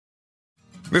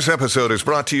This episode is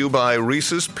brought to you by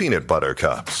Reese's Peanut Butter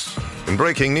Cups. In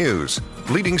breaking news,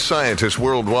 leading scientists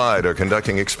worldwide are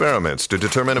conducting experiments to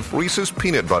determine if Reese's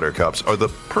Peanut Butter Cups are the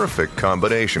perfect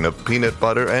combination of peanut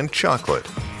butter and chocolate.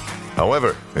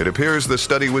 However, it appears the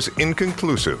study was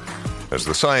inconclusive, as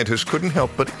the scientists couldn't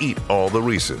help but eat all the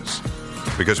Reese's.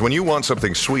 Because when you want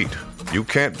something sweet, you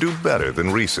can't do better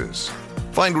than Reese's.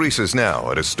 Find Reese's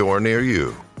now at a store near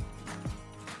you.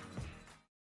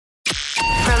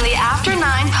 From the After 9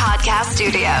 podcast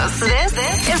studios, this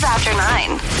is After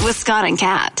 9 with Scott and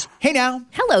Kat. Hey now.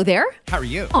 Hello there. How are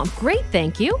you? Oh, I'm great,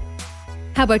 thank you.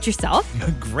 How about yourself?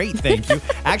 Great, thank you.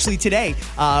 Actually, today,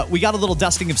 we got a little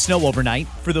dusting of snow overnight.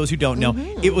 For those who don't know,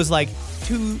 It was like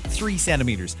 2-3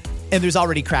 centimeters. And there's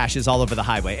already crashes all over the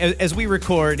highway. As we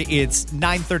record, it's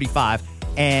 9:35,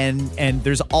 and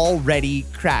there's already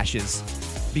crashes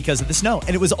because of the snow.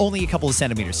 And it was only a couple of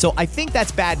centimeters. So I think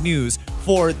that's bad news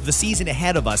for the season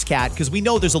ahead of us, Kat, because we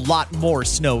know there's a lot more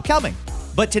snow coming.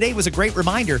 But today was a great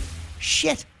reminder.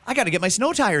 Shit, I got to get my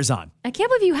snow tires on. I can't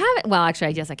believe you have it. Well, actually,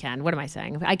 I guess I can. What am I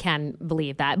saying? I can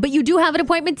believe that. But you do have an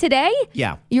appointment today?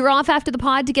 Yeah. You're off after the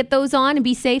pod to get those on and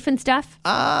be safe and stuff?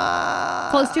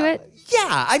 Close to it?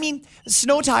 Yeah, I mean,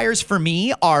 snow tires for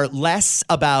me are less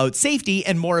about safety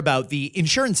and more about the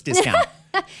insurance discount.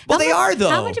 Well, they are, though.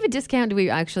 How much of a discount do we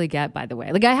actually get, by the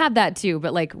way? Like, I have that too,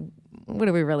 but like, what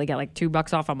do we really get? Like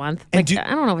 $2 off a month? Like,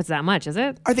 I don't know if it's that much, is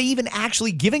it? Are they even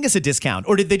actually giving us a discount?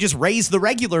 Or did they just raise the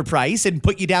regular price and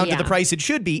put you down to the price it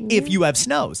should be if you have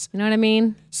snows? You know what I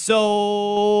mean?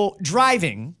 So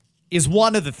driving is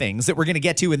one of the things that we're going to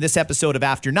get to in this episode of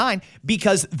After 9,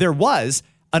 because there was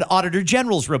an Auditor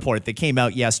General's report that came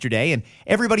out yesterday, and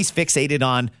everybody's fixated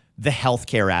on the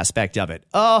healthcare aspect of it.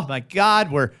 Oh my God,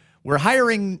 we're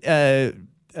hiring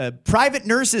private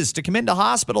nurses to come into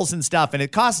hospitals and stuff, and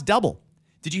it costs double.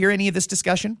 Did you hear any of this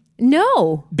discussion?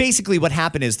 No. Basically, what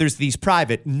happened is there's these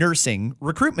private nursing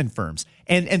recruitment firms,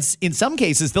 and in some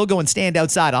cases, they'll go and stand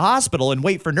outside a hospital and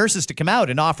wait for nurses to come out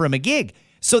and offer them a gig.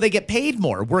 So they get paid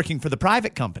more working for the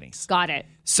private companies. Got it.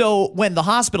 So when the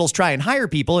hospitals try and hire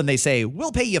people and they say,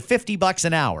 we'll pay you $50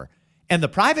 an hour, and the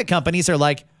private companies are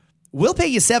like, we'll pay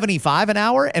you $75 an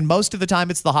hour, and most of the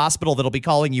time it's the hospital that'll be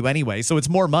calling you anyway, so it's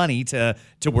more money to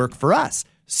work for us.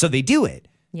 So they do it.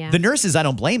 Yeah. The nurses, I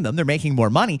don't blame them. They're making more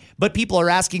money, but people are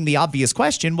asking the obvious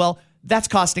question, well, that's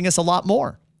costing us a lot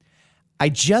more. I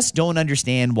just don't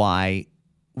understand why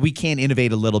we can't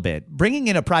innovate a little bit. Bringing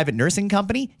in a private nursing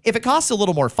company, if it costs a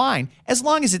little more, fine, as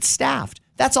long as it's staffed.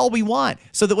 That's all we want,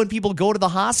 so that when people go to the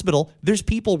hospital, there's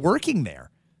people working there.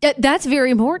 That's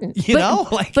very important. You know?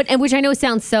 And which I know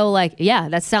sounds so like, yeah,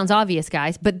 that sounds obvious,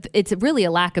 guys, but it's really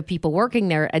a lack of people working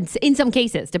there, and in some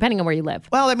cases, depending on where you live.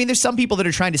 Well, I mean, there's some people that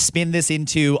are trying to spin this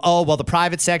into, oh, well, the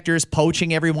private sector is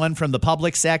poaching everyone from the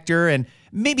public sector, and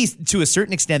maybe to a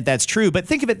certain extent that's true, but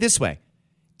think of it this way.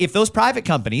 If those private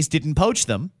companies didn't poach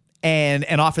them and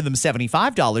offer them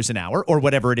 $75 an hour or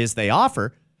whatever it is they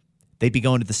offer, they'd be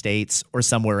going to the States or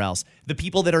somewhere else. The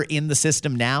people that are in the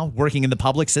system now, working in the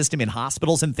public system, in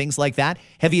hospitals and things like that,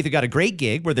 have either got a great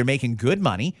gig where they're making good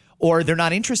money, or they're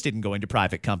not interested in going to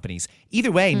private companies.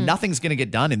 Either way, nothing's going to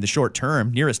get done in the short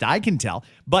term, nearest I can tell.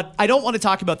 But I don't want to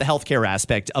talk about the healthcare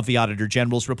aspect of the Auditor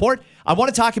General's report. I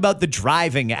want to talk about the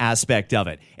driving aspect of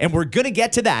it. And we're going to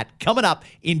get to that coming up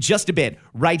in just a bit,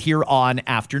 right here on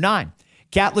After 9.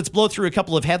 Kat, let's blow through a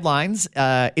couple of headlines.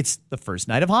 It's the first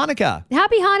night of Hanukkah.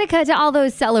 Happy Hanukkah to all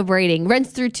those celebrating. Runs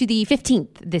through to the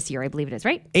 15th this year, I believe it is,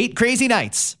 right? 8 crazy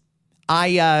nights.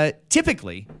 I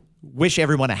typically wish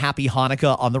everyone a happy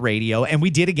Hanukkah on the radio, and we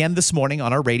did again this morning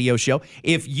on our radio show.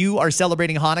 If you are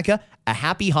celebrating Hanukkah, a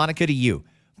happy Hanukkah to you.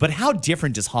 But how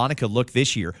different does Hanukkah look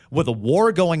this year with a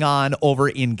war going on over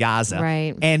in Gaza?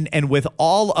 Right. And with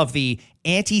all of the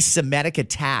anti-Semitic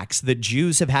attacks that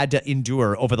Jews have had to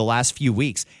endure over the last few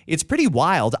weeks? It's pretty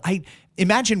wild. I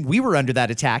imagine we were under that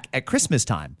attack at Christmas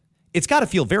time. It's got to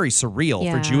feel very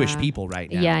surreal for Jewish people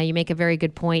right now. Yeah, you make a very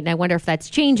good point. And I wonder if that's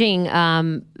changing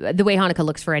the way Hanukkah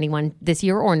looks for anyone this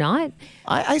year or not.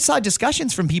 I saw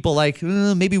discussions from people like,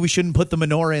 maybe we shouldn't put the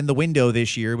menorah in the window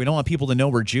this year. We don't want people to know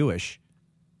we're Jewish.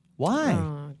 Why?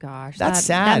 Oh, gosh. That's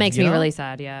sad. That makes me really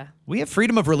sad, yeah. We have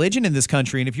freedom of religion in this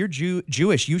country, and if you're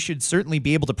Jewish, you should certainly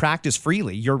be able to practice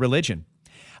freely your religion.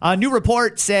 A new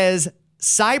report says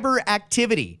cyber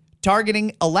activity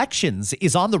targeting elections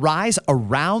is on the rise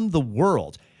around the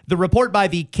world. The report by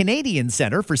the Canadian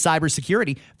Centre for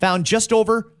Cybersecurity found just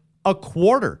over a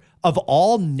quarter of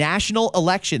all national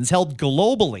elections held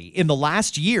globally in the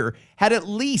last year had at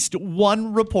least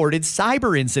one reported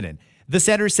cyber incident. The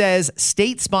center says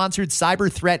state-sponsored cyber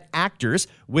threat actors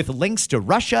with links to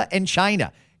Russia and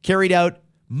China carried out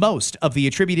most of the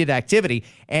attributed activity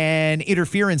and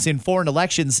interference in foreign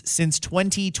elections since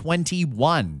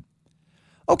 2021.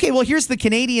 Okay, well, here's the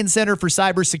Canadian Centre for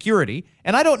Cybersecurity,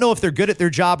 and I don't know if they're good at their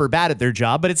job or bad at their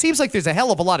job, but it seems like there's a hell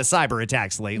of a lot of cyber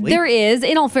attacks lately. There is.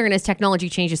 In all fairness, technology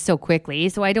changes so quickly,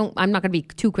 so I'm not going to be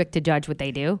too quick to judge what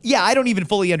they do. Yeah, I don't even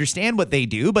fully understand what they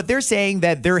do, but they're saying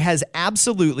that there has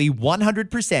absolutely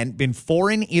 100% been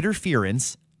foreign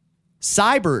interference,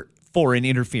 cyber foreign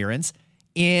interference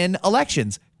in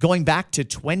elections going back to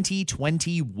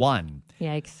 2021.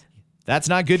 Yikes. That's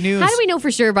not good news. How do we know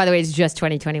for sure, by the way, it's just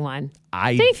 2021?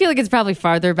 I Don't you feel like it's probably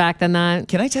farther back than that?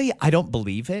 Can I tell you, I don't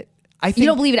believe it. I think You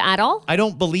don't believe it at all? I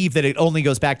don't believe that it only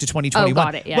goes back to 2021. Oh,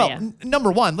 got it. Yeah, well, yeah.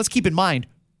 Number one, let's keep in mind,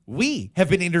 we have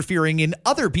been interfering in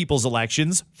other people's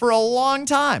elections for a long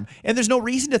time. And there's no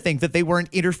reason to think that they weren't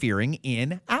interfering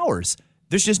in ours.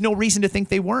 There's just no reason to think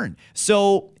they weren't.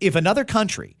 So if another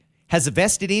country has a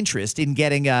vested interest in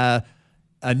getting a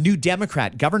new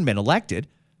Democrat government elected,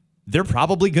 they're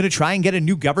probably going to try and get a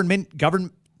new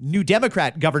new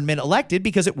Democrat government elected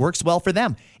because it works well for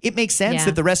them. It makes sense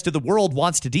that the rest of the world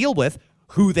wants to deal with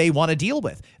who they want to deal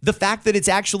with. The fact that it's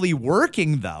actually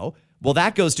working, though, well,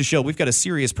 that goes to show we've got a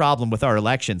serious problem with our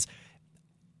elections.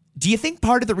 Do you think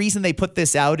part of the reason they put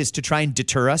this out is to try and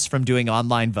deter us from doing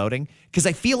online voting? Because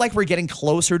I feel like we're getting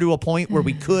closer to a point where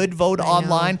we could vote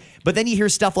online, but then you hear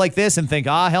stuff like this and think,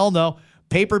 hell no.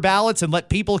 Paper ballots and let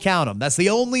people count them. That's the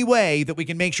only way that we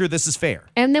can make sure this is fair.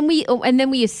 And then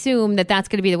we assume that that's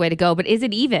going to be the way to go. But is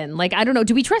it even? Like, I don't know.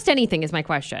 Do we trust anything is my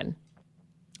question.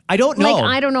 I don't know. Like,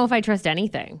 I don't know if I trust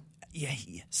anything. Yeah,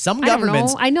 some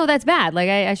governments. I know that's bad. Like,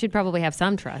 I should probably have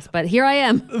some trust, but here I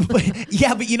am.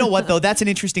 Yeah, but you know what, though? That's an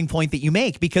interesting point that you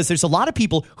make, because there's a lot of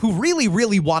people who really,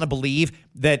 really want to believe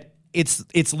that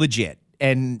it's legit.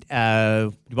 And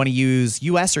you want to use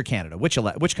U.S. or Canada? Which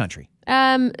country?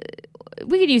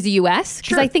 We could use the U.S. because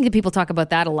Sure. I think that people talk about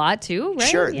that a lot too, right?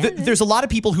 Sure. Yeah. There's a lot of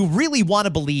people who really want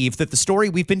to believe that the story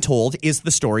we've been told is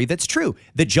the story that's true,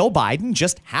 that Joe Biden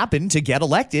just happened to get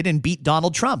elected and beat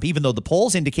Donald Trump, even though the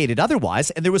polls indicated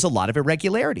otherwise, and there was a lot of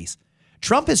irregularities.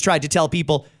 Trump has tried to tell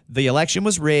people the election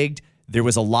was rigged. There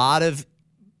was a lot of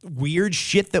weird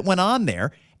shit that went on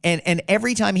there. And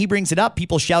every time he brings it up,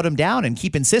 people shout him down and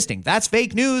keep insisting, that's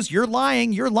fake news. You're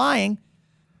lying. You're lying.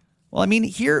 Well, I mean,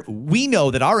 here we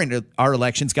know that our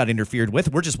elections got interfered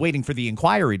with. We're just waiting for the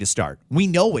inquiry to start. We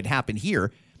know it happened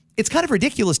here. It's kind of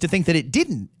ridiculous to think that it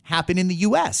didn't happen in the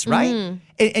U.S., right?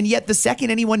 Mm-hmm. And yet the second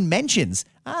anyone mentions,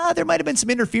 there might have been some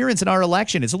interference in our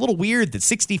election, it's a little weird that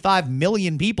 65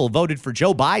 million people voted for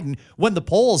Joe Biden when the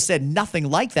polls said nothing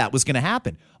like that was going to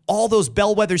happen. All those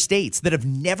bellwether states that have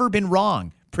never been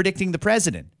wrong predicting the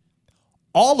president.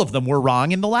 All of them were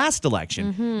wrong in the last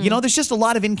election. Mm-hmm. You know, there's just a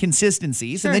lot of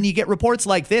inconsistencies. Sure. And then you get reports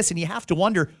like this and you have to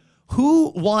wonder, who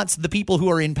wants the people who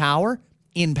are in power?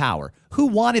 In power. Who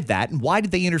wanted that, and why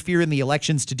did they interfere in the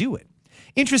elections to do it?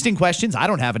 Interesting questions. I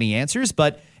don't have any answers,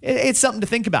 but it's something to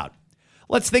think about.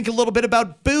 Let's think a little bit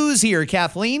about booze here,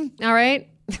 Kathleen. All right.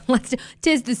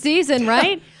 Tis the season,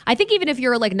 right? I think even if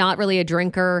you're like not really a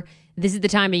drinker, this is the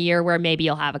time of year where maybe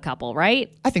you'll have a couple,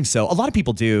 right? I think so. A lot of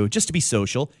people do, just to be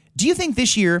social. Do you think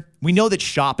this year, we know that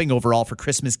shopping overall for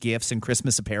Christmas gifts and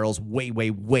Christmas apparel is way, way,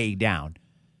 way down.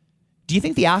 Do you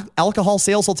think the alcohol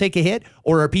sales will take a hit,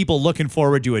 or are people looking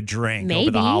forward to a drink over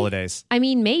the holidays? I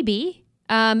mean, maybe.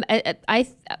 I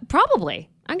probably.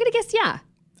 I'm going to guess yeah.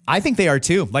 I think they are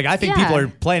too. Like, I think Yeah. people are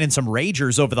planning some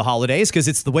ragers over the holidays because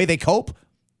it's the way they cope.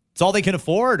 It's all they can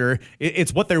afford, or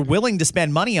it's what they're willing to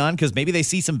spend money on because maybe they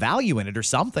see some value in it or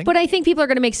something. But I think people are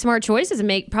going to make smart choices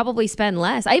and probably spend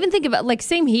less. I even think about like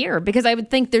same here, because I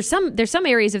would think there's some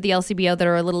areas of the LCBO that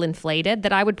are a little inflated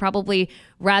that I would probably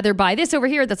rather buy this over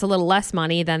here that's a little less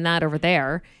money than that over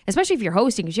there, especially if you're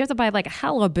hosting, because you have to buy like a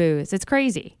hell of booze. It's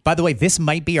crazy. By the way, this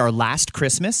might be our last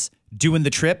Christmas doing the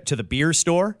trip to the beer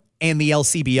store and the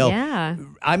LCBO. Yeah.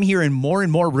 I'm hearing more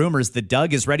and more rumors that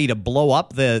Doug is ready to blow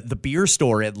up the beer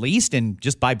store at least and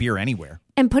just buy beer anywhere.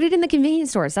 And put it in the convenience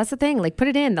stores. That's the thing. Like, put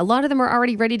it in. A lot of them are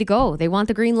already ready to go. They want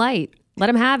the green light. Let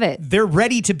them have it. They're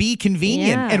ready to be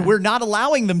convenient, Yeah. and we're not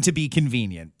allowing them to be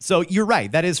convenient. So you're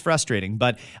right. That is frustrating.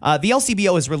 But the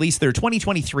LCBO has released their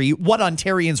 2023 What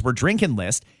Ontarians Were Drinking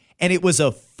list, and it was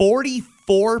a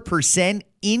 44%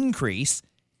 increase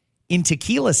in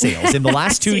tequila sales in the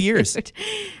last 2 years. Huge.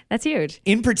 That's huge.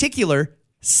 In particular,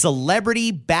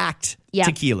 celebrity-backed Yep.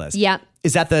 tequilas. Yep.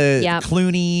 Is that the Yep.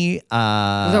 Clooney?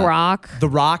 The Rock. The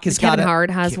Rock has got Kevin Hart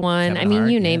has one. Kevin I mean,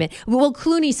 Hart, you name yeah. it. Well,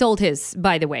 Clooney sold his,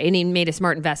 by the way, and he made a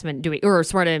smart investment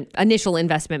initial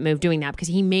investment move doing that because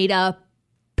he made a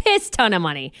piss ton of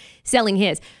money selling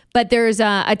his. But there's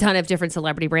a ton of different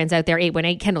celebrity brands out there.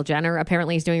 818, Kendall Jenner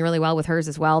apparently is doing really well with hers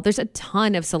as well. There's a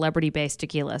ton of celebrity-based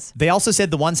tequilas. They also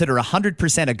said the ones that are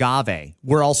 100% agave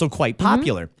were also quite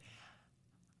popular.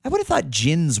 I would have thought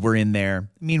gins were in there.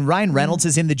 I mean, Ryan Reynolds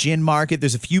is in the gin market.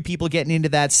 There's a few people getting into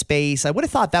that space. I would have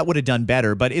thought that would have done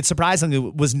better, but it surprisingly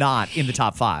was not in the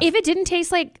top 5. If it didn't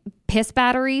taste like piss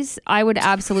batteries, I would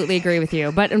absolutely agree with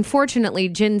you. But unfortunately,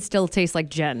 gin still tastes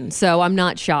like gin, so I'm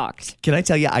not shocked. Can I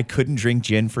tell you, I couldn't drink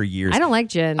gin for years. I don't like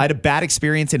gin. I had a bad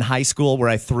experience in high school where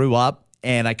I threw up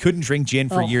and I couldn't drink gin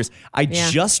for years. I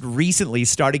just recently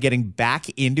started getting back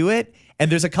into it.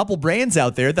 And there's a couple brands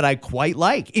out there that I quite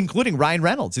like, including Ryan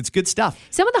Reynolds. It's good stuff.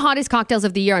 Some of the hottest cocktails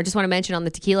of the year, I just want to mention on the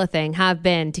tequila thing, have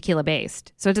been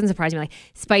tequila-based. So it doesn't surprise me. Like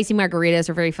spicy margaritas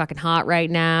are very fucking hot right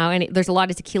now. And there's a lot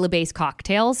of tequila-based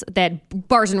cocktails that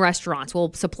bars and restaurants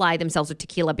will supply themselves with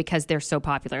tequila because they're so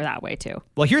popular that way too.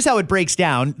 Well, here's how it breaks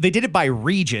down. They did it by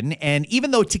region. And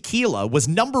even though tequila was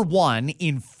number 1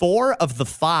 in 4 of the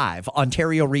 5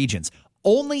 Ontario regions,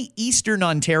 only Eastern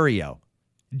Ontario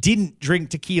didn't drink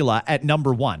tequila at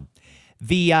number 1.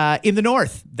 In the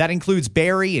north, that includes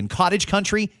Barrie and Cottage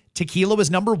Country. Tequila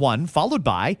was number 1, followed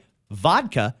by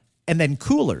vodka and then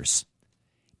coolers.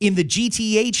 In the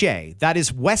GTHA, that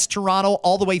is West Toronto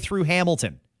all the way through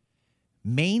Hamilton,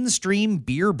 mainstream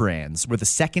beer brands were the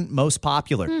second most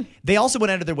popular. They also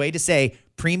went out of their way to say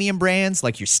premium brands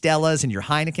like your Stellas and your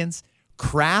Heinekens,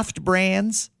 craft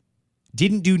brands,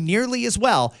 didn't do nearly as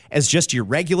well as just your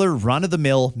regular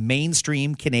run-of-the-mill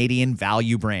mainstream Canadian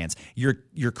value brands. Your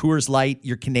Coors Light,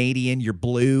 your Canadian, your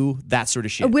Blue, that sort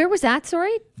of shit. Where was that,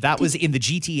 sorry? That was in the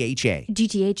GTHA.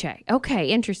 GTHA. Okay,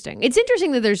 interesting. It's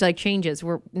interesting that there's like changes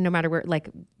where no matter where, like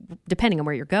depending on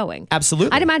where you're going.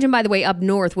 Absolutely. I'd imagine, by the way, up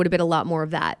north would have been a lot more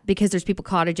of that because there's people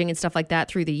cottaging and stuff like that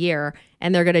through the year,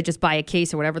 and they're going to just buy a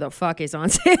case or whatever the fuck is on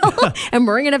sale and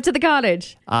bring it up to the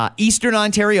cottage. Eastern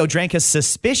Ontario drank a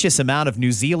suspicious amount of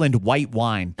New Zealand white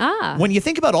wine. When you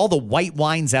think about all the white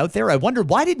wines out there, I wonder,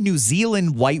 why did New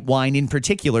Zealand white wine in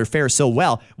particular fare so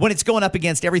well when it's going up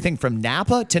against everything from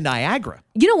Napa to Niagara?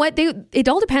 You know what? It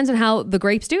all depends on how the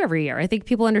grapes do every year. I think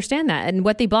people understand that. And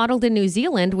what they bottled in New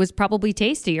Zealand was probably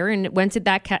tastier. And once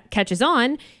that catches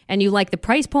on and you like the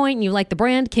price point and you like the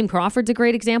brand, Kim Crawford's a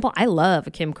great example. I love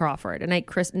a Kim Crawford, a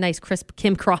nice crisp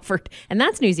Kim Crawford. And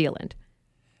that's New Zealand.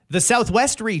 The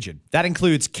Southwest region, that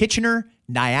includes Kitchener,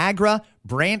 Niagara,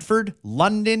 Brantford,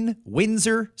 London,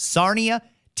 Windsor, Sarnia,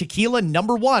 tequila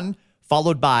number 1,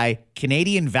 followed by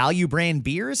Canadian value brand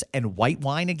beers and white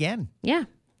wine again. Yeah.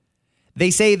 They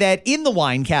say that in the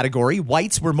wine category,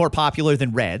 whites were more popular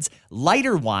than reds.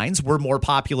 Lighter wines were more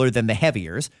popular than the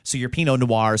heaviers. So your Pinot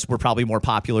Noirs were probably more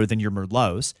popular than your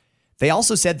Merlots. They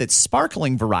also said that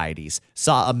sparkling varieties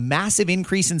saw a massive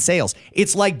increase in sales.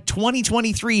 It's like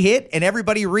 2023 hit and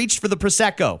everybody reached for the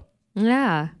Prosecco.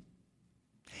 Yeah.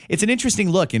 It's an interesting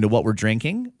look into what we're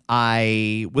drinking.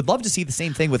 I would love to see the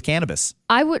same thing with cannabis.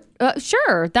 I would,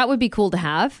 sure, that would be cool to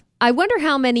have. I wonder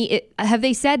how many, have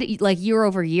they said like year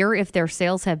over year if their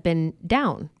sales have been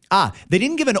down? They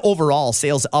didn't give an overall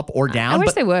sales up or down. I wish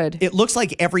but they would. It looks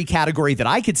like every category that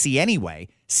I could see anyway,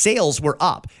 sales were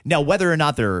up. Now, whether or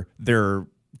not their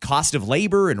cost of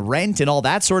labor and rent and all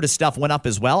that sort of stuff went up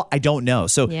as well, I don't know.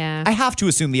 So yeah. I have to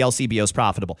assume the LCBO is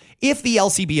profitable. If the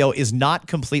LCBO is not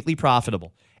completely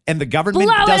profitable and the government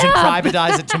doesn't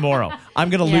privatize it tomorrow,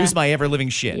 I'm going to lose my ever-living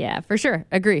shit. Yeah, for sure.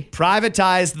 Agree.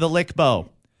 Privatize the LCBO.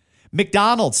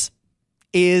 McDonald's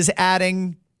is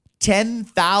adding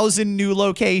 10,000 new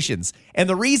locations. And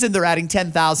the reason they're adding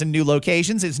 10,000 new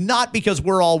locations is not because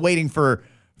we're all waiting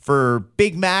for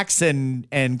Big Macs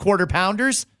and quarter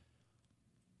pounders.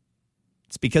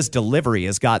 It's because delivery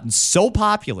has gotten so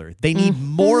popular. They need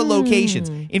more locations.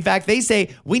 In fact, they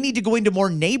say we need to go into more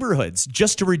neighborhoods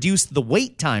just to reduce the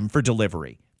wait time for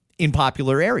delivery in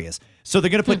popular areas. So they're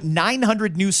going to put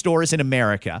 900 new stores in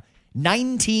America.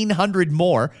 1,900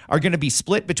 more are going to be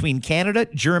split between Canada,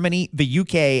 Germany, the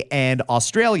UK, and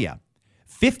Australia.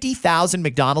 50,000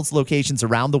 McDonald's locations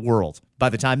around the world by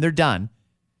the time they're done.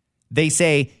 They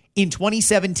say in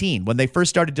 2017, when they first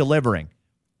started delivering,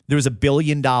 there was $1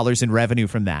 billion in revenue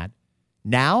from that.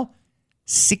 Now,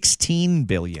 $16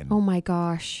 billion. Oh my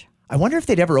gosh. I wonder if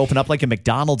they'd ever open up like a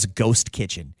McDonald's ghost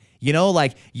kitchen. You know,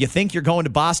 like you think you're going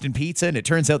to Boston Pizza and it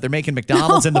turns out they're making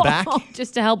McDonald's in the back.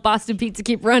 Just to help Boston Pizza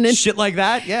keep running. Shit like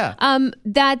that, yeah.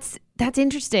 That's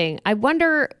interesting. I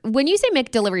wonder, when you say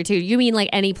McDelivery too, you mean like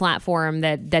any platform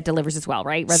that delivers as well,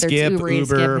 right? Whether Skip, it's Uber Eats,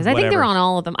 Uber, Skip. I think they're whatever. on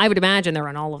all of them. I would imagine they're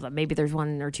on all of them. Maybe there's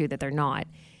one or two that they're not.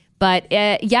 But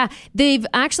yeah, they've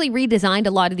actually redesigned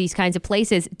a lot of these kinds of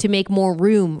places to make more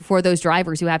room for those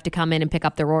drivers who have to come in and pick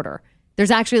up their order. There's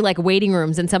actually like waiting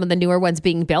rooms in some of the newer ones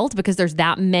being built because there's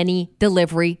that many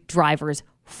delivery drivers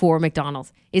for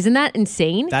McDonald's. Isn't that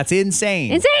insane? That's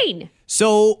insane. Insane.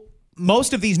 So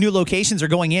most of these new locations are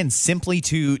going in simply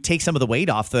to take some of the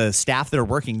weight off the staff that are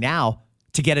working now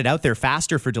to get it out there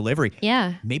faster for delivery.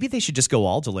 Yeah. Maybe they should just go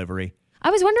all delivery. I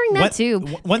was wondering that too.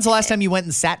 When's the last time you went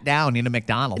and sat down in a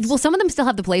McDonald's? Well, some of them still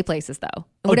have the play places though.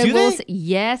 Oh, do they?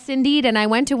 Yes, indeed. And I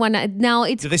went to one. Now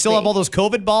it's. Do they still have all those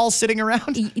COVID balls sitting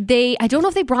around? I don't know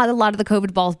if they brought a lot of the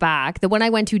COVID balls back. The one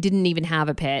I went to didn't even have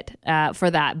a pit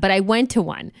for that, but I went to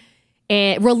one.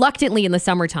 And reluctantly in the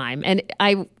summertime, and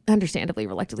I understandably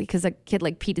reluctantly because a kid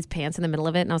like peed his pants in the middle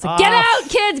of it, and I was like, "Get out,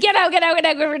 kids! Get out! Get out! Get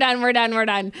out! We're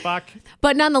done." Fuck.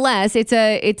 But nonetheless, it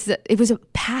was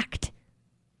packed.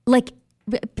 Like,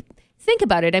 think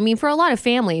about it. I mean, for a lot of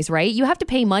families, right? You have to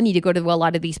pay money to go to a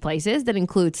lot of these places that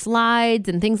include slides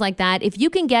and things like that. If you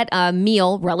can get a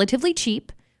meal relatively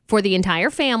cheap for the entire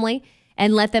family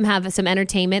and let them have some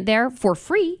entertainment there for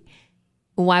free.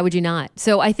 Why would you not?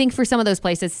 So I think for some of those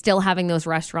places, still having those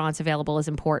restaurants available is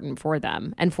important for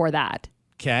them and for that.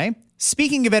 Okay.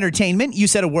 Speaking of entertainment, you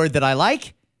said a word that I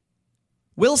like.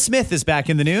 Will Smith is back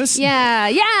in the news.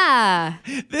 Yeah.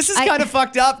 This is kind of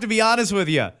fucked up, to be honest with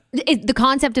you. The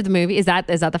concept of the movie, is that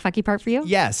the fucky part for you?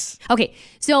 Yes. Okay.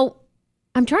 So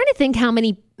I'm trying to think how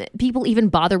many people even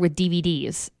bother with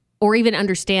DVDs or even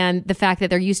understand the fact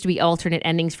that there used to be alternate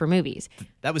endings for movies.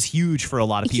 That was huge for a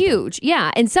lot of people. Huge,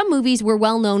 yeah. And some movies were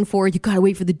well known for, you gotta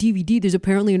wait for the DVD, there's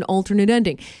apparently an alternate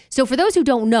ending. So for those who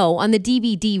don't know, on the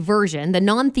DVD version, the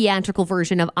non-theatrical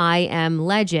version of I Am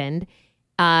Legend,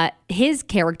 his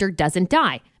character doesn't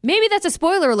die. Maybe that's a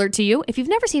spoiler alert to you. If you've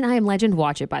never seen I Am Legend,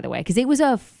 watch it, by the way, because it was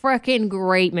a freaking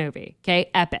great movie,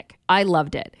 okay? Epic. I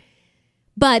loved it.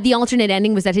 But the alternate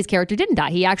ending was that his character didn't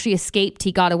die. He actually escaped,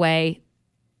 he got away.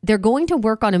 They're going to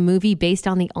work on a movie based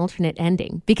on the alternate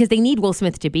ending because they need Will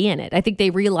Smith to be in it. I think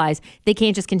they realize they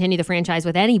can't just continue the franchise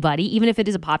with anybody. Even if it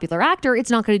is a popular actor,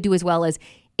 it's not going to do as well as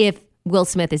if Will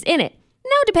Smith is in it.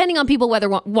 Now, depending on people whether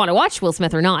want to watch Will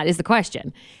Smith or not is the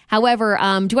question. However, do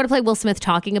you want to play Will Smith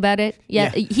talking about it? Yeah.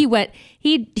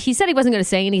 He said he wasn't going to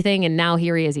say anything, and now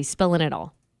here he is. He's spilling it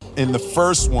all. In the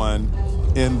first one,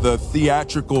 in the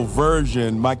theatrical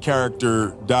version, my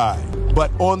character died.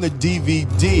 But on the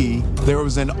DVD, there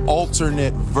was an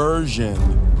alternate version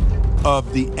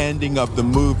of the ending of the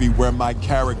movie where my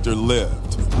character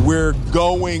lived. We're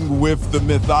going with the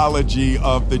mythology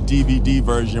of the DVD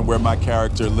version where my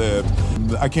character lived.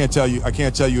 I can't tell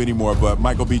you anymore, but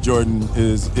Michael B. Jordan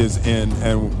is in,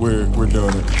 and we're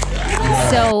doing it.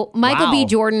 So Michael B. Wow.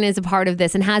 Jordan is a part of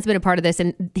this and has been a part of this,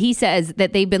 and he says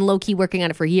that they've been low-key working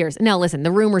on it for years. Now, listen,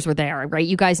 the rumors were there, right?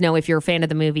 You guys know, if you're a fan of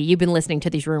the movie, you've been listening to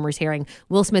these rumors, hearing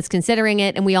Will Smith's considering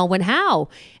it, and we all went, how?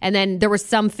 And then there was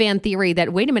some fan theory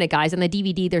that, wait a minute, guys, on the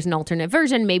DVD, there's an alternate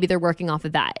version. Maybe they're working off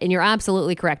of that. And you're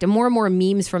absolutely correct. And more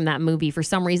memes from that movie, for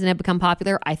some reason, have become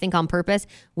popular, I think on purpose,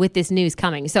 with this news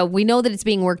coming. So we know that it's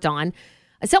being worked on.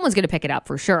 Someone's going to pick it up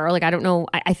for sure. Like, I don't know.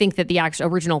 I think that the actual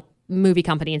original movie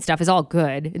company and stuff is all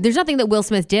good. There's nothing that Will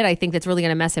Smith did, I think, that's really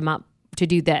going to mess him up to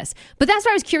do this. But that's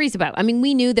what I was curious about. I mean,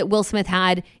 we knew that Will Smith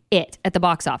had it at the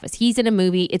box office. He's in a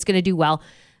movie. It's going to do well.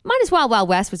 Minus Wild Wild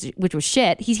West, which was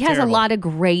shit. He has Terrible. a lot of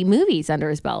great movies under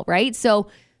his belt, right? So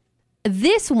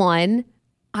this one,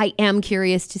 I am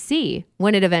curious to see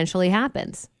when it eventually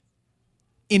happens.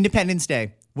 Independence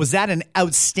Day. Was that an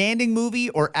outstanding movie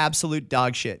or absolute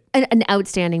dog shit? An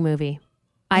outstanding movie.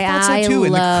 I thought so too,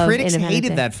 and the love critics Independence hated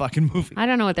Day. that fucking movie. I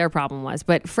don't know what their problem was,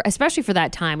 but especially for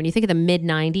that time, when you think of the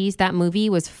mid-90s, that movie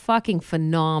was fucking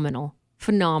phenomenal.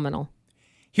 Phenomenal.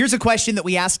 Here's a question that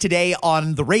we asked today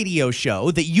on the radio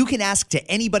show that you can ask to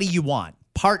anybody you want.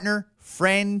 Partner,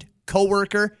 friend,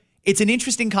 coworker. It's an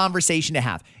interesting conversation to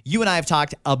have. You and I have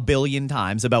talked a billion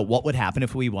times about what would happen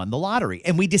if we won the lottery,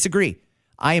 and we disagree.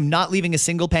 I am not leaving a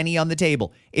single penny on the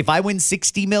table. If I win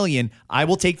 $60 million, I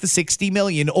will take the $60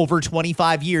 million over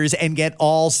 25 years and get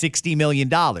all $60 million.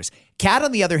 Kat,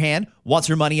 on the other hand, wants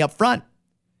her money up front.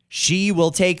 She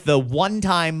will take the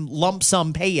one-time lump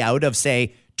sum payout of,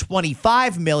 say,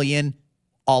 $25 million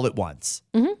all at once.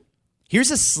 Mm-hmm. Here's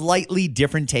a slightly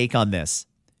different take on this.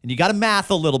 And you got to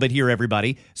math a little bit here,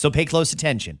 everybody, so pay close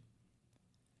attention.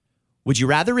 Would you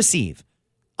rather receive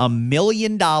 $1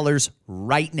 million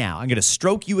right now? I'm going to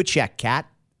stroke you a check, Kat.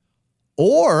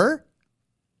 Or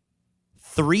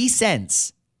 3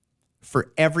 cents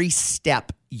for every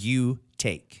step you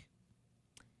take.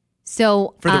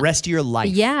 So For the rest of your life.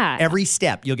 yeah. Every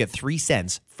step, you'll get 3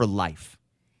 cents for life.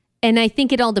 And I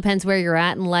think it all depends where you're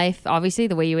at in life, obviously,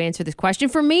 the way you answer this question.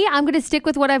 For me, I'm going to stick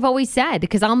with what I've always said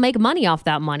because I'll make money off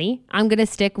that money. I'm going to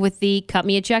stick with the cut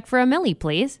me a check for $1 million,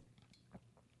 please.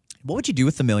 What would you do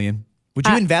with the $1 million? Would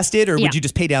you invest it, or yeah. would you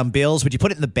just pay down bills? Would you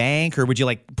put it in the bank, or would you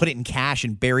like put it in cash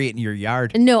and bury it in your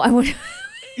yard? No, I would.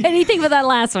 Anything but that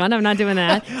last one. I'm not doing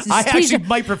that. I actually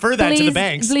might prefer that to the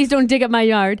banks. Please don't dig up my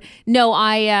yard. No,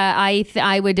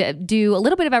 I would do a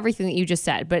little bit of everything that you just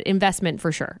said, but investment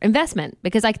for sure. Investment,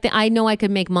 because I know I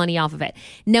could make money off of it.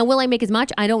 Now, will I make as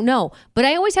much? I don't know. But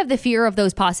I always have the fear of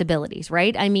those possibilities,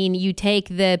 right? I mean, you take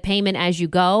the payment as you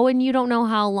go, and you don't know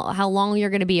how long you're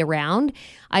going to be around.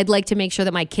 I'd like to make sure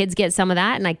that my kids get some of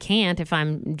that, and I can't if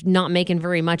I'm not making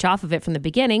very much off of it from the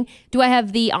beginning. Do I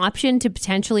have the option to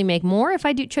potentially make more if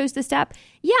I chose the step?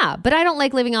 Yeah, but I don't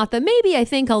like living off the maybe I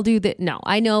think I'll do that. No,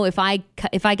 I know if I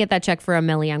get that check for $1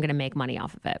 million, I'm going to make money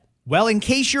off of it. Well, in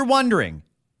case you're wondering,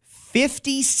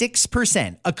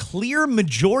 56%, a clear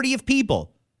majority of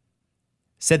people,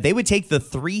 said they would take the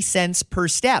 3 cents per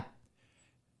step.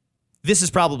 This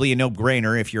is probably a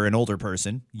no-brainer if you're an older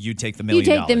person. You take the $1 million.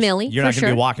 You take the milli, You're not for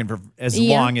going to sure. be walking for as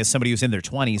long as somebody who's in their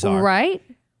 20s are. Right.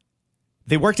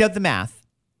 They worked out the math.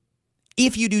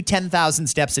 If you do 10,000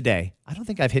 steps a day, I don't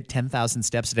think I've hit 10,000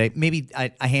 steps a day. Maybe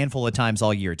a handful of times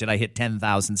all year did I hit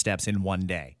 10,000 steps in one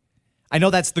day. I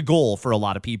know that's the goal for a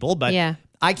lot of people, but Yeah.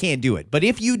 I can't do it. But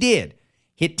if you did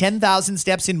hit 10,000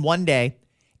 steps in one day,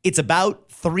 it's about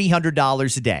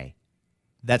 $300 a day.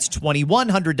 That's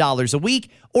 $2,100 a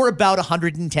week, or about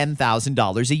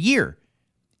 $110,000 a year.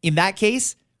 In that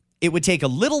case, it would take a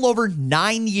little over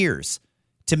 9 years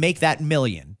to make that $1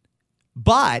 million.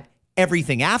 But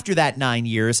everything after that 9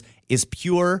 years is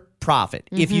pure profit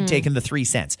if you'd taken the 3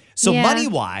 cents. So Yeah.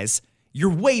 money-wise,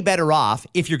 you're way better off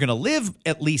if you're going to live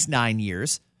at least 9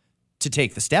 years to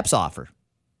take the steps offer.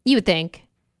 You would think.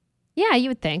 Yeah, you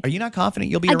would think. Are you not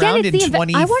confident you'll be Again, around in it's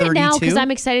 2032? I want it now because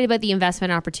I'm excited about the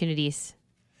investment opportunities.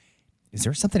 Is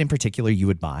there something in particular you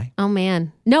would buy? Oh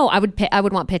man, no! I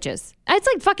would want pitches. It's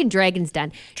like fucking Dragon's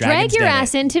Den. Dragon's Drag your Den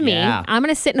ass it. into me. Yeah. I'm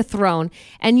gonna sit in a throne,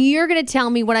 and you're gonna tell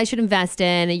me what I should invest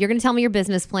in. You're gonna tell me your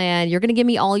business plan. You're gonna give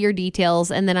me all your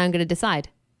details, and then I'm gonna decide.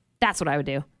 That's what I would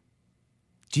do.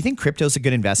 Do you think crypto's a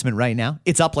good investment right now?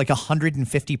 It's up like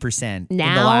 150%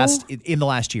 Now? in the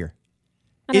last year.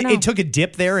 I don't know. It took a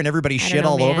dip there and everybody shit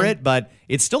know, all over man. it, but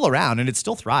it's still around and it's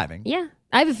still thriving. Yeah,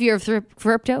 I have a fear of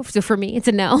crypto, so for me, it's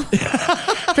a no.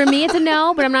 For me, it's a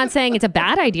no, but I'm not saying it's a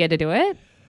bad idea to do it.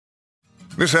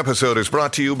 This episode is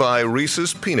brought to you by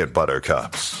Reese's Peanut Butter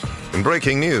Cups. In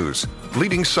breaking news,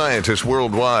 leading scientists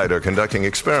worldwide are conducting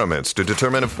experiments to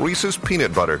determine if Reese's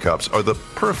Peanut Butter Cups are the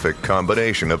perfect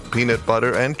combination of peanut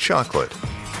butter and chocolate.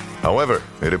 However,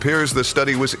 it appears the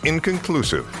study was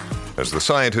inconclusive, as the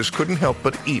scientists couldn't help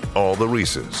but eat all the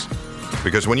Reese's.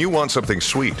 Because when you want something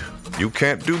sweet, you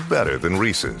can't do better than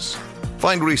Reese's.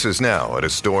 Find Reese's now at a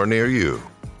store near you.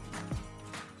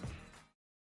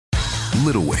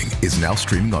 Little Wing is now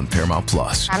streaming on Paramount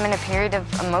Plus. I'm in a period of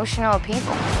emotional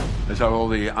upheaval. Is that all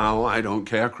the I don't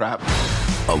care crap?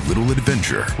 A little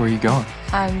adventure Where are you going?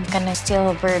 I'm gonna steal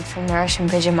a bird from the Russian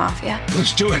pigeon mafia.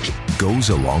 Let's do it. goes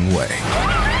a long way.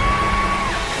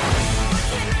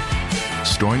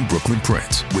 Starring Brooklyn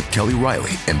Prince with Kelly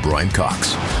Riley and Brian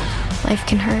Cox. Life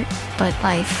can hurt, but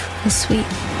life is sweet.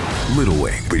 Little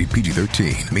Wing, rated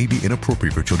PG-13, may be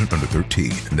inappropriate for children under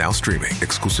 13. Now streaming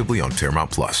exclusively on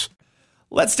Paramount Plus.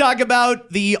 Let's talk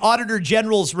about the Auditor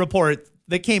General's report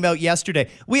that came out yesterday.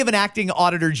 We have an acting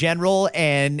Auditor General,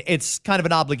 and it's kind of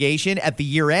an obligation at the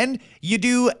year end. You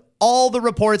do all the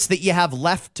reports that you have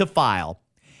left to file.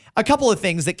 A couple of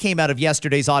things that came out of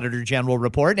yesterday's Auditor General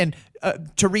report, and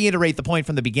to reiterate the point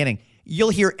from the beginning, you'll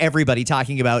hear everybody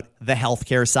talking about the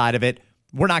healthcare side of it.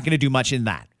 We're not going to do much in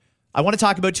that. I want to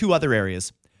talk about two other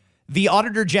areas. The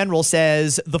Auditor General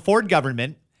says the Ford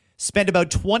government spent about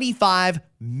 $25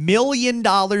 million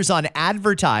on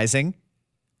advertising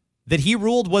that he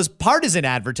ruled was partisan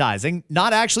advertising,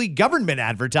 not actually government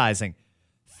advertising.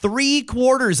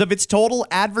 3/4 of its total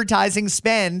advertising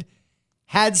spend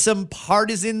had some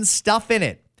partisan stuff in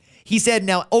it. He said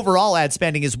now overall ad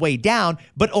spending is way down,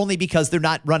 but only because they're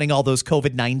not running all those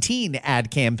COVID-19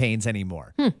 ad campaigns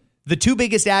anymore. The two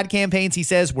biggest ad campaigns, he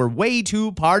says, were way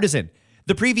too partisan.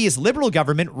 The previous Liberal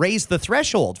government raised the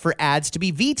threshold for ads to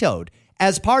be vetoed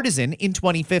as partisan in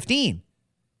 2015.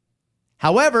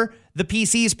 However, the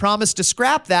PCs promised to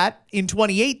scrap that in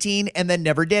 2018 and then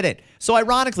never did it. So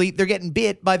ironically, they're getting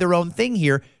bit by their own thing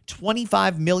here.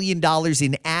 $25 million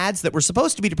in ads that were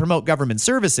supposed to be to promote government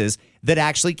services that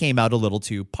actually came out a little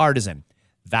too partisan.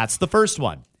 That's the first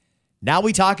one. Now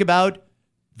we talk about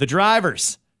the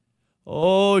drivers.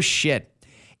 Oh, shit.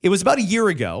 It was about a year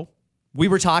ago. We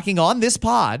were talking on this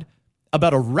pod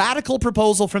about a radical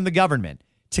proposal from the government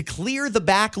to clear the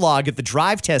backlog at the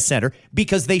drive test center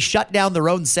because they shut down their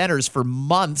own centers for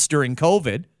months during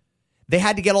COVID. they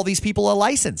had to get all these people a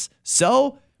license.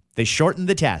 So they shortened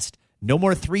the test. No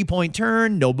more 3-point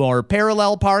turn, no more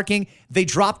parallel parking. They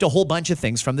dropped a whole bunch of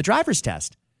things from the driver's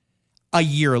test. A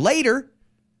year later,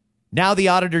 now the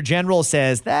Auditor General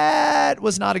says that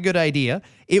was not a good idea.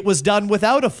 It was done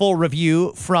without a full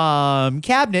review from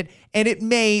Cabinet, and it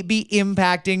may be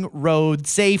impacting road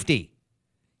safety.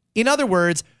 In other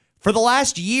words, for the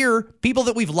last year, people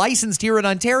that we've licensed here in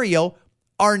Ontario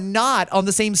are not on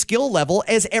the same skill level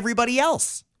as everybody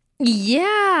else.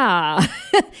 Yeah.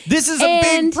 This is a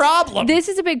big problem. This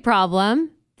is a big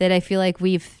problem that I feel like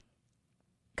we've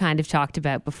kind of talked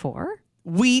about before.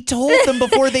 We told them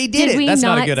before they did it. We That's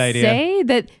not a good idea. Say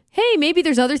that, hey, maybe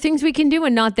there's other things we can do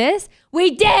and not this?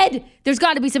 We did. There's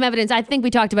got to be some evidence. I think we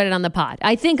talked about it on the pod.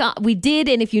 I think we did.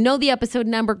 And if you know the episode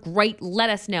number, great. Let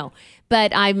us know.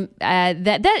 But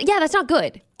that's not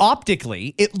good.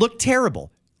 Optically, it looked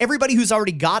terrible. Everybody who's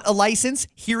already got a license,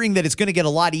 hearing that it's going to get a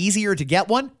lot easier to get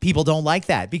one, people don't like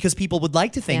that because people would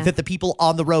like to think that the people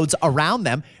on the roads around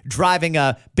them driving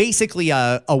basically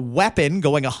a weapon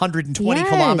going 120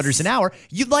 kilometers an hour,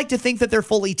 you'd like to think that they're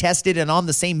fully tested and on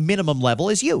the same minimum level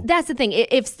as you. That's the thing.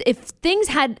 If things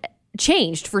had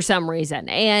changed for some reason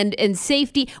and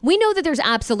safety, we know that there's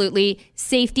absolutely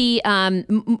safety, way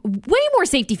more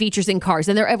safety features in cars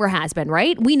than there ever has been,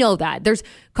 right? We know that there's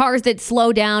cars that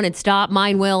slow down and stop.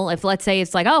 Mine will. If let's say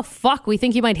it's like, oh fuck, we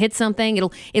think you might hit something,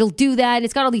 it'll do that.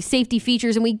 It's got all these safety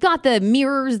features, and we got the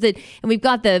mirrors and we've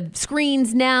got the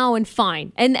screens now, and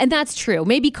fine. And that's true.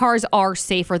 Maybe cars are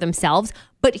safer themselves,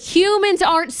 but humans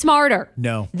aren't smarter.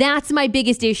 No. That's my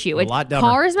biggest issue. A lot dumber.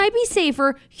 Cars might be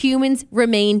safer. Humans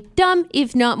remain dumb,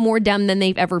 if not more dumb than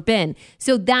they've ever been.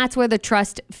 So that's where the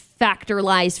trust factor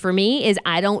lies for me, is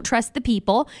I don't trust the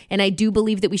people, and I do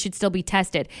believe that we should still be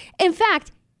tested. In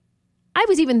fact, I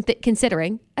was even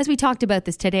considering, as we talked about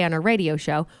this today on our radio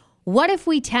show, what if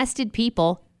we tested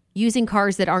people using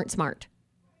cars that aren't smart?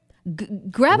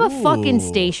 Grab a fucking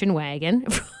station wagon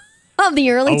of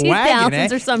the early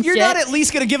 2000s or some You're shit. not at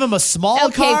least going to give them a small car?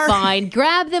 Okay, fine.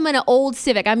 Grab them in an old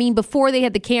Civic. I mean, before they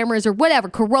had the cameras or whatever.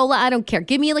 Corolla, I don't care.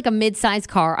 Give me like a mid-sized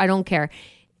car. I don't care.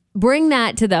 Bring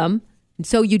that to them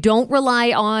so you don't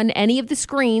rely on any of the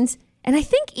screens. And I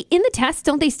think in the test,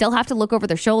 don't they still have to look over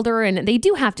their shoulder? And they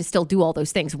do have to still do all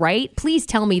those things, right? Please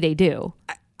tell me they do.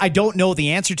 I don't know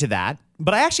the answer to that,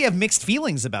 but I actually have mixed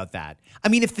feelings about that. I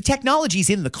mean, if the technology's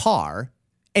in the car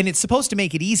and it's supposed to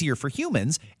make it easier for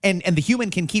humans, and the human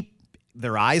can keep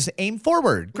their eyes aimed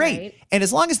forward, great. Right. And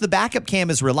as long as the backup cam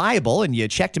is reliable and you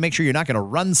check to make sure you're not going to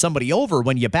run somebody over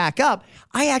when you back up,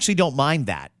 I actually don't mind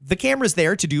that. The camera's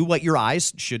there to do what your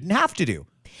eyes shouldn't have to do.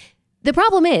 The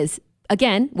problem is,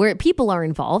 again, where people are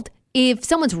involved, if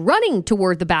someone's running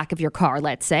toward the back of your car,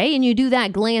 let's say, and you do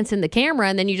that glance in the camera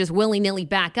and then you just willy-nilly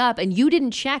back up and you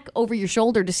didn't check over your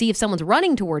shoulder to see if someone's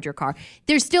running toward your car,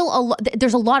 there's still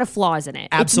there's a lot of flaws in it.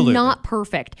 Absolutely. It's not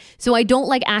perfect. So I don't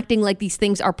like acting like these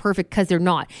things are perfect because they're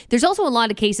not. There's also a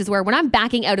lot of cases where when I'm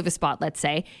backing out of a spot, let's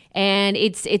say, and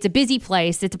it's a busy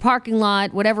place, it's a parking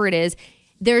lot, whatever it is,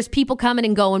 there's people coming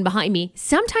and going behind me.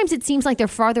 Sometimes it seems like they're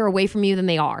farther away from you than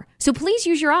they are. So please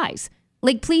use your eyes.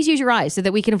 Please use your eyes so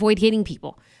that we can avoid hitting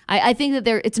people. I think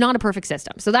that it's not a perfect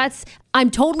system. So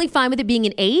I'm totally fine with it being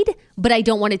an aid, but I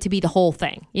don't want it to be the whole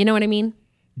thing. You know what I mean?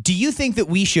 Do you think that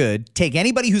we should take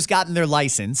anybody who's gotten their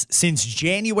license since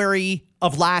January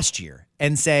of last year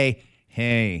and say,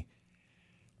 hey,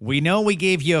 we know we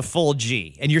gave you a full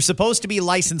G and you're supposed to be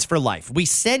licensed for life. We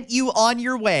sent you on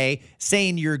your way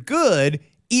saying you're good,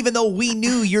 even though we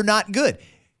knew you're not good.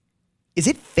 Is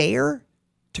it fair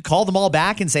to call them all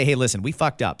back and say, hey, listen, we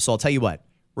fucked up. So I'll tell you what,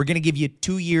 we're going to give you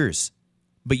 2 years,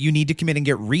 but you need to come in and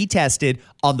get retested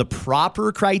on the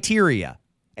proper criteria.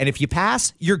 And if you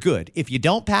pass, you're good. If you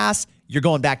don't pass, you're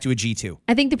going back to a G2.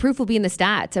 I think the proof will be in the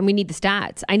stats, and we need the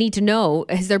stats. I need to know,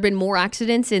 has there been more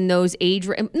accidents in those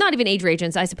not even age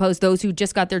ranges, I suppose, those who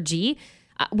just got their G?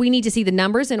 We need to see the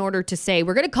numbers in order to say,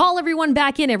 we're going to call everyone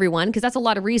back in, everyone, because that's a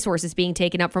lot of resources being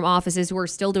taken up from offices who are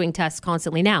still doing tests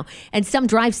constantly now. And some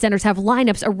drive centers have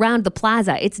lineups around the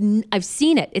plaza. I've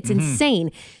seen it. It's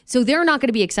insane. So they're not going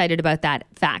to be excited about that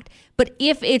fact. But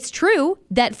if it's true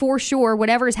that for sure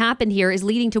whatever has happened here is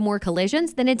leading to more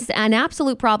collisions, then it's an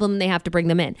absolute problem and they have to bring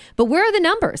them in. But where are the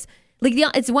numbers?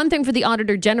 It's one thing for the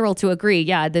Auditor General to agree,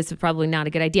 yeah, this is probably not a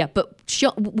good idea, but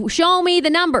show me the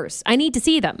numbers. I need to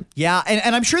see them. Yeah,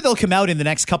 and I'm sure they'll come out in the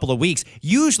next couple of weeks.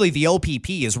 Usually the OPP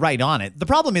is right on it. The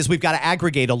problem is we've got to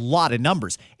aggregate a lot of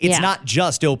numbers. It's not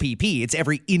just OPP. It's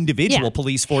every individual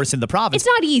police force in the province. It's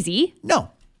not easy.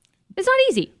 No. It's not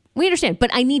easy. We understand.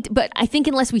 But I think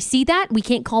unless we see that, we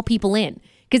can't call people in.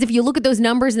 Because if you look at those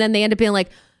numbers and then they end up being like,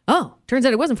 Oh, turns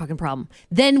out it wasn't a fucking problem.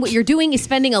 Then what you're doing is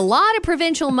spending a lot of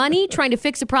provincial money trying to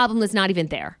fix a problem that's not even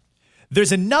there.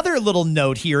 There's another little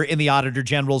note here in the Auditor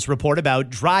General's report about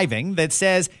driving that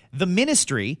says the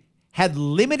ministry had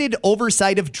limited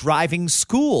oversight of driving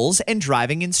schools and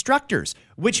driving instructors,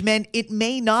 which meant it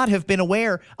may not have been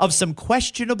aware of some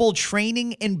questionable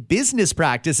training and business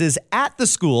practices at the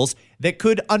schools that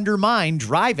could undermine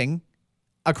driving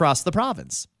across the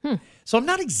province. So I'm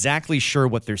not exactly sure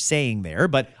what they're saying there,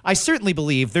 but I certainly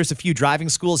believe there's a few driving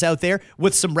schools out there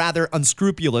with some rather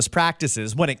unscrupulous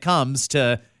practices when it comes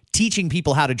to teaching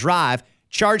people how to drive,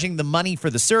 charging them money for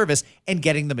the service, and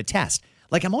getting them a test.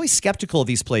 Like, I'm always skeptical of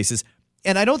these places,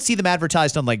 and I don't see them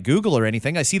advertised on like Google or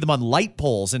anything. I see them on light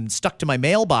poles and stuck to my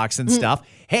mailbox and stuff.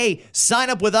 Hey, sign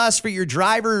up with us for your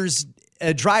driver's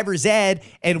ed,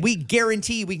 and we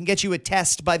guarantee we can get you a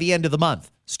test by the end of the month.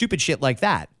 Stupid shit like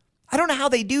that. I don't know how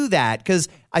they do that, because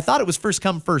I thought it was first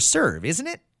come, first serve, isn't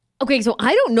it? Okay, so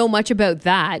I don't know much about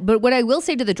that, but what I will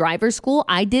say to the driver's school,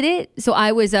 I did it. So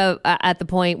I was at the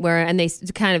point where, and they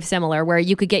kind of similar, where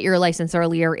you could get your license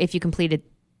earlier if you completed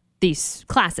these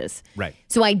classes. Right.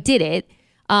 So I did it.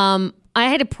 I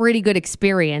had a pretty good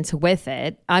experience with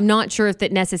it. I'm not sure if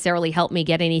that necessarily helped me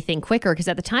get anything quicker, because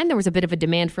at the time there was a bit of a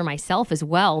demand for myself as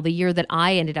well. The year that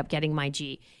I ended up getting my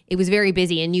G, it was very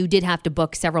busy and you did have to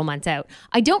book several months out.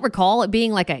 I don't recall it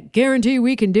being like a guarantee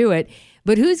we can do it,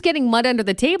 but who's getting mud under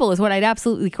the table is what I'd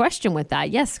absolutely question with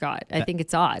that. Yes, Scott, I think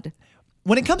it's odd.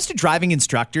 When it comes to driving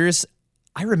instructors,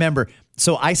 I remember,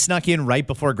 so I snuck in right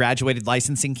before graduated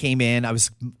licensing came in. I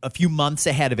was a few months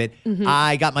ahead of it.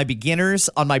 I got my beginners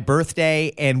on my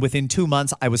birthday, and within 2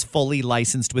 months, I was fully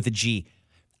licensed with a G.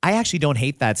 I actually don't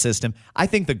hate that system. I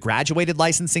think the graduated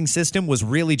licensing system was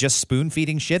really just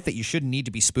spoon-feeding shit that you shouldn't need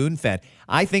to be spoon-fed.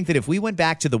 I think that if we went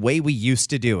back to the way we used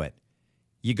to do it,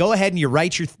 you go ahead and you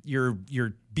write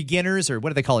your beginners, or what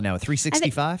do they call it now, a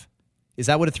 365? Is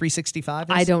that what a 365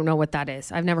 is? I don't know what that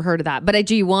is. I've never heard of that. But a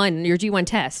G1, your G1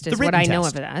 test is what I know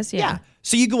of it as. Yeah.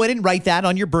 So you go in and write that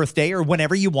on your birthday or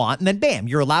whenever you want, and then bam,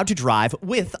 you're allowed to drive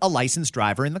with a licensed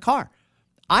driver in the car.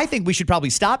 I think we should probably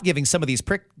stop giving some of these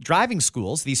prick driving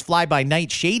schools, these fly-by-night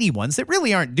shady ones that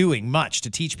really aren't doing much to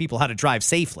teach people how to drive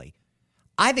safely.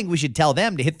 I think we should tell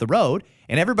them to hit the road,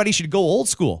 and everybody should go old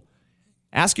school.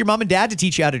 Ask your mom and dad to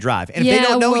teach you how to drive. And if they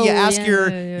don't know, you ask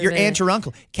your aunt or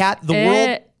uncle. Kat, the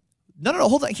world... No,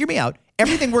 hold on. Hear me out.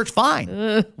 Everything worked fine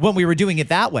when we were doing it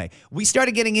that way. We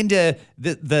started getting into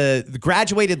the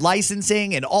graduated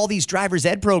licensing and all these driver's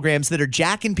ed programs that are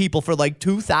jacking people for like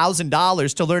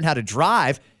 $2,000 to learn how to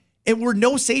drive. And we're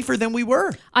no safer than we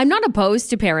were. I'm not opposed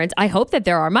to parents. I hope that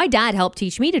there are. My dad helped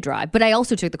teach me to drive, but I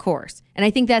also took the course. And I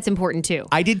think that's important too.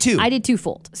 I did too. I did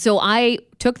twofold. So I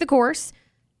took the course.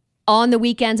 On the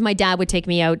weekends, my dad would take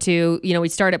me out to,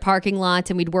 we'd start at parking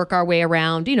lots and we'd work our way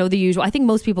around, the usual. I think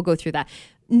most people go through that.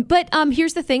 But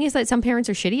here's the thing is that some parents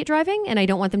are shitty at driving, and I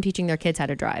don't want them teaching their kids how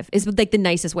to drive. Is like the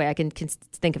nicest way I can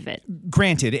think of it.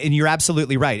 Granted, and you're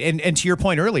absolutely right. And to your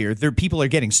point earlier, people are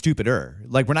getting stupider.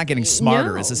 Like, we're not getting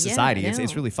smarter as a society.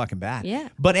 It's really fucking bad. Yeah.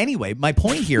 But anyway, my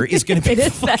point here is going to be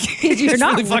it's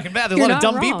really fucking bad. There's a lot of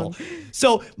dumb people.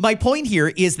 So my point here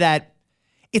is that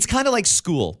it's kind of like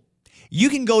school. You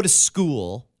can go to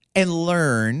school and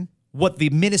learn what the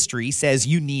ministry says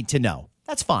you need to know.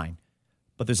 That's fine.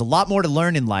 But there's a lot more to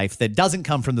learn in life that doesn't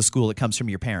come from the school. It comes from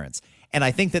your parents. And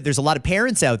I think that there's a lot of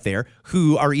parents out there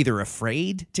who are either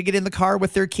afraid to get in the car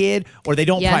with their kid, or they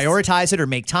don't prioritize it or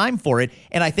make time for it.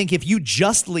 And I think if you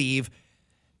just leave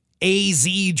AZ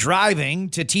driving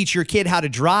to teach your kid how to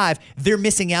drive, they're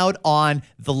missing out on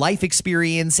the life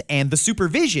experience and the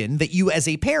supervision that you as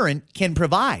a parent can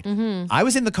provide. I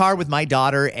was in the car with my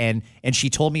daughter and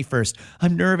she told me first,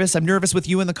 I'm nervous with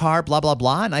you in the car, blah, blah,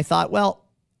 blah. And I thought, well,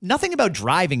 nothing about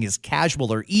driving is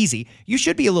casual or easy. You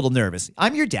should be a little nervous.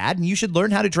 I'm your dad and you should learn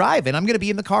how to drive, and I'm going to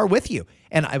be in the car with you.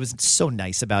 And I was so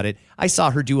nice about it. I saw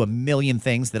her do a million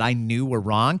things that I knew were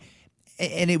wrong.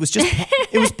 And it was just,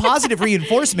 it was positive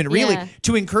reinforcement, really,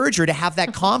 to encourage her to have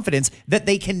that confidence that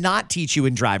they cannot teach you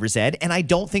in driver's ed. And I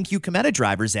don't think you come out of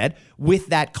driver's ed with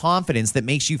that confidence that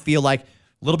makes you feel like,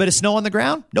 a little bit of snow on the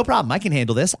ground? No problem. I can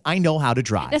handle this. I know how to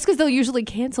drive. That's because they'll usually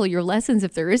cancel your lessons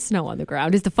if there is snow on the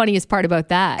ground, is the funniest part about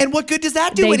that. And what good does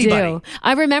that do anybody? Do.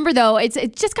 I remember, though, it's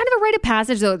just kind of a rite of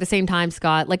passage, though, at the same time,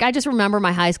 Scott. Like, I just remember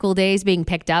my high school days being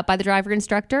picked up by the driver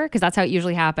instructor, because that's how it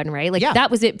usually happened, right? Like, that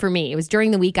was it for me. It was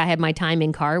during the week I had my time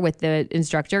in car with the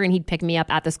instructor, and he'd pick me up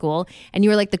at the school. And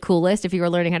you were, like, the coolest if you were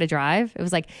learning how to drive. It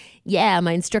was like, yeah,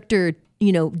 my instructor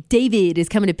David is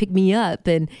coming to pick me up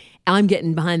and I'm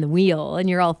getting behind the wheel and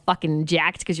you're all fucking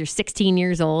jacked because you're 16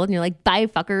 years old and you're like, bye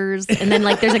fuckers. And then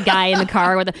like there's a guy in the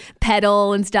car with a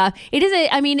pedal and stuff.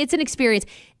 It's an experience.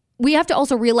 We have to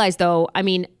also realize though,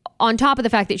 on top of the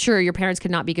fact that sure, your parents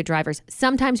could not be good drivers,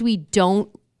 sometimes we don't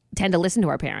tend to listen to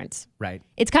our parents. Right.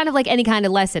 It's kind of like any kind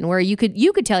of lesson where you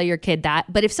could tell your kid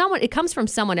that, but if it comes from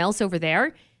someone else over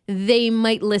there, they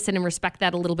might listen and respect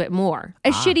that a little bit more.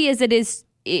 As shitty as it is,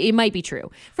 it might be true.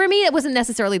 For me, it wasn't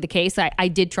necessarily the case. I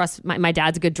did trust my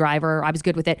dad's a good driver. I was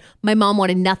good with it. My mom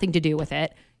wanted nothing to do with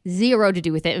it. Zero to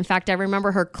do with it. In fact, I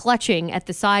remember her clutching at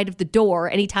the side of the door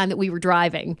anytime that we were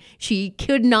driving. She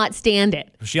could not stand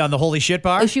it. Was she on the holy shit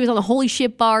bar? Oh, she was on the holy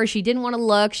shit bar. She didn't want to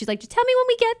look. She's like, just tell me when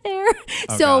we get there.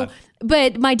 Oh, so, God.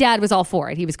 But my dad was all for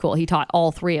it. He was cool. He taught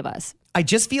all three of us. I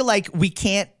just feel like we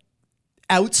can't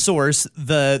outsource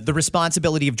the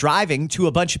responsibility of driving to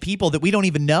a bunch of people that we don't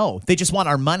even know. They just want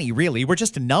our money, really. We're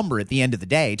just a number at the end of the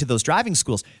day to those driving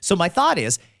schools. So my thought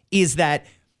is that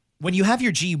when you have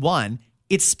your G1,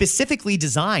 it's specifically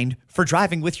designed for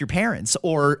driving with your parents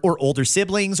or older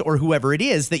siblings or whoever it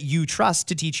is that you trust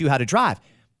to teach you how to drive.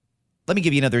 Let me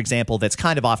give you another example that's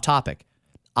kind of off topic.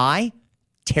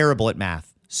 Terrible at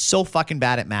math. So fucking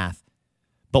bad at math.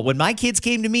 But when my kids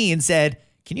came to me and said,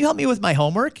 can you help me with my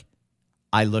homework?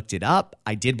 I looked it up,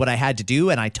 I did what I had to do,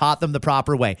 and I taught them the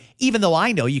proper way. Even though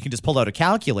I know you can just pull out a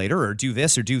calculator or do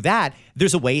this or do that,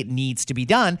 there's a way it needs to be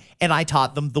done, and I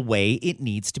taught them the way it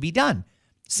needs to be done.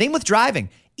 Same with driving.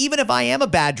 Even if I am a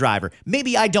bad driver,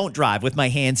 maybe I don't drive with my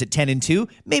hands at 10 and 2.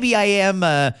 Maybe I am,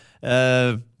 I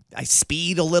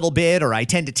speed a little bit or I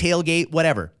tend to tailgate,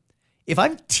 whatever. If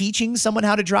I'm teaching someone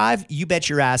how to drive, you bet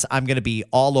your ass I'm going to be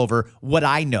all over what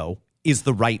I know is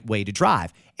the right way to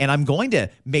drive. And I'm going to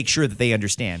make sure that they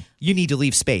understand. You need to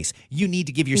leave space. You need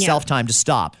to give yourself time to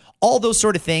stop. All those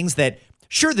sort of things that,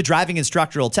 sure, the driving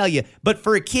instructor will tell you, but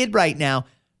for a kid right now,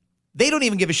 they don't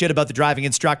even give a shit about the driving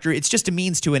instructor. It's just a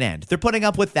means to an end. They're putting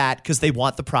up with that because they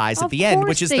want the prize at the end,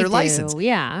 which is their license.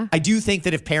 Yeah. I do think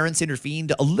that if parents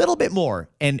intervened a little bit more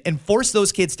and force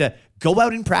those kids to go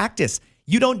out and practice,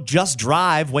 you don't just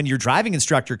drive when your driving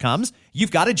instructor comes.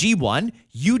 You've got a G1.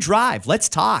 You drive. Let's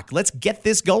talk. Let's get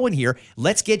this going here.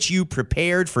 Let's get you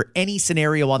prepared for any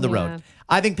scenario on the road.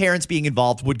 I think parents being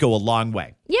involved would go a long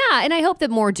way. Yeah, and I hope that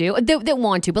more do, that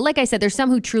want to. But like I said, there's some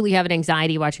who truly have an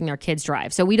anxiety watching their kids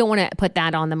drive. So we don't want to put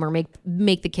that on them or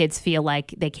make the kids feel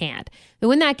like they can't.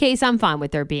 So in that case, I'm fine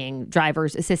with there being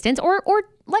driver's assistants or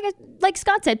like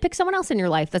Scott said, pick someone else in your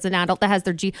life that's an adult that has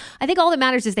their G. I think all that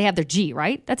matters is they have their G,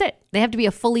 right? That's it. They have to be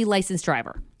a fully licensed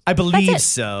driver. I believe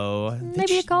so.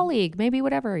 Maybe a colleague, maybe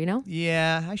whatever,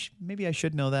 Yeah, maybe I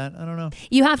should know that. I don't know.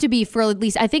 You have to be for at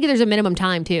least, I think there's a minimum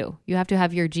time too. You have to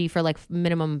have your G for like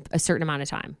minimum a certain amount of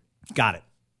time. Got it.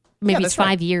 Maybe it's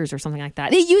 5 years or something like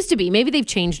that. It used to be. Maybe they've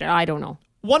changed it. I don't know.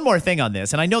 One more thing on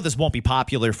this, and I know this won't be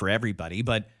popular for everybody,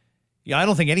 but I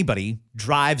don't think anybody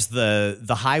drives the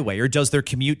highway or does their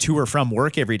commute to or from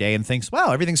work every day and thinks,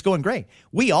 wow, everything's going great.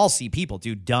 We all see people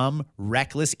do dumb,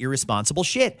 reckless, irresponsible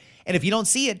shit. And if you don't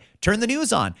see it, turn the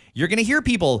news on. You're going to hear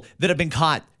people that have been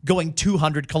caught going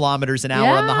 200 kilometers an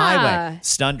hour on the highway.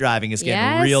 Stunt driving is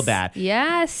getting real bad.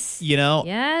 Yes.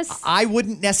 Yes. I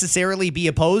wouldn't necessarily be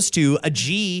opposed to a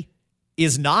G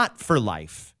is not for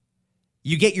life.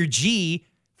 You get your G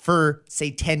for, say,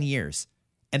 10 years.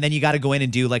 And then you got to go in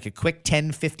and do like a quick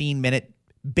 10, 15 minute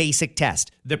basic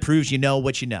test that proves you know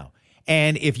what you know.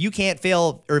 And if you can't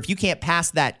fail or if you can't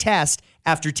pass that test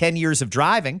after 10 years of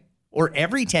driving or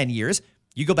every 10 years,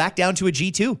 you go back down to a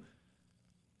G2.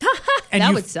 And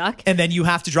that would suck. And then you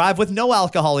have to drive with no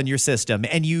alcohol in your system.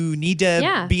 And you need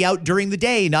to be out during the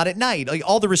day, not at night. Like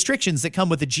all the restrictions that come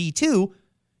with a G2,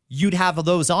 you'd have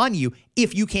those on you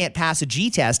if you can't pass a G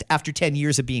test after 10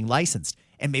 years of being licensed.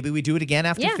 And maybe we do it again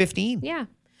after 15. Yeah.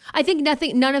 I think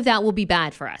none of that will be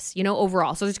bad for us,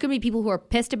 overall. So there's going to be people who are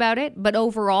pissed about it. But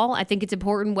overall, I think it's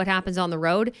important what happens on the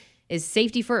road is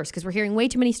safety first because we're hearing way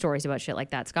too many stories about shit like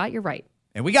that. Scott, you're right.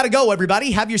 And we got to go,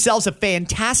 everybody. Have yourselves a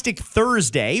fantastic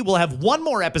Thursday. We'll have one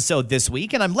more episode this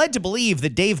week, and I'm led to believe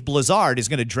that Dave Blizzard is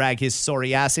going to drag his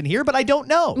sorry ass in here, but I don't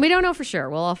know. We don't know for sure.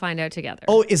 We'll all find out together.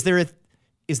 Oh, is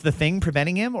the thing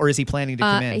preventing him, or is he planning to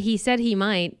come in? He said he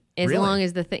might. As long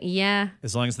as the thing,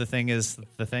 As long as the thing is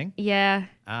the thing? Yeah.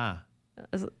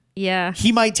 Yeah.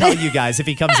 He might tell you guys if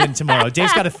he comes in tomorrow.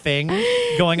 Dave's got a thing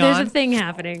going on. There's a thing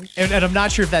happening. And I'm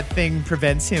not sure if that thing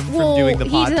prevents him from doing the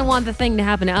pod. He doesn't want the thing to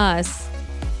happen to us.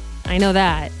 I know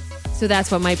that. So that's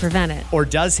what might prevent it. Or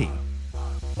does he?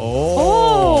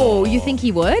 Oh, you think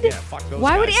he would? Yeah, fuck those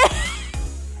Why guys. would he?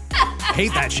 I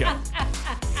hate that show.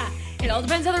 It all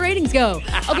depends how the ratings go.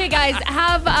 Okay, guys,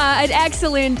 have an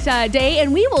excellent day,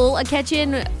 and we will check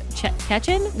in with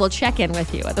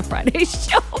you at the Friday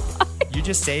show. You're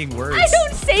just saying words. I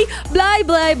don't say blah,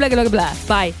 blah, blah, blah, blah.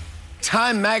 Bye.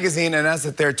 Time Magazine announced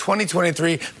that their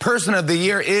 2023 Person of the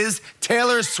Year is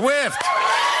Taylor Swift.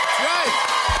 That's right.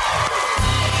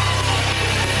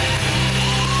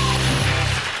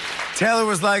 Taylor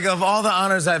was like, of all the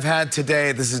honors I've had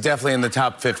today, this is definitely in the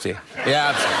top 50.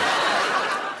 Yeah,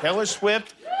 absolutely. Taylor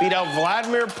Swift beat out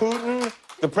Vladimir Putin,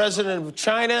 the president of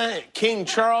China, King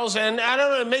Charles, and I don't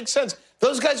know, it makes sense.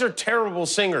 Those guys are terrible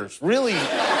singers, really.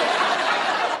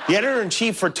 The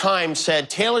editor-in-chief for Time said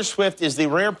Taylor Swift is the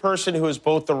rare person who is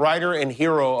both the writer and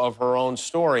hero of her own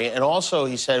story. And also,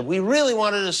 he said, we really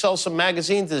wanted to sell some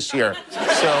magazines this year.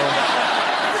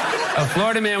 A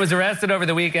Florida man was arrested over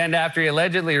the weekend after he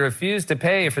allegedly refused to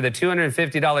pay for the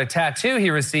 $250 tattoo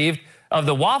he received of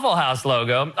the Waffle House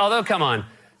logo. Although, come on,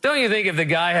 don't you think if the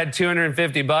guy had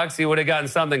 $250, he would have gotten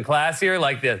something classier,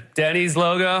 like the Denny's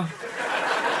logo?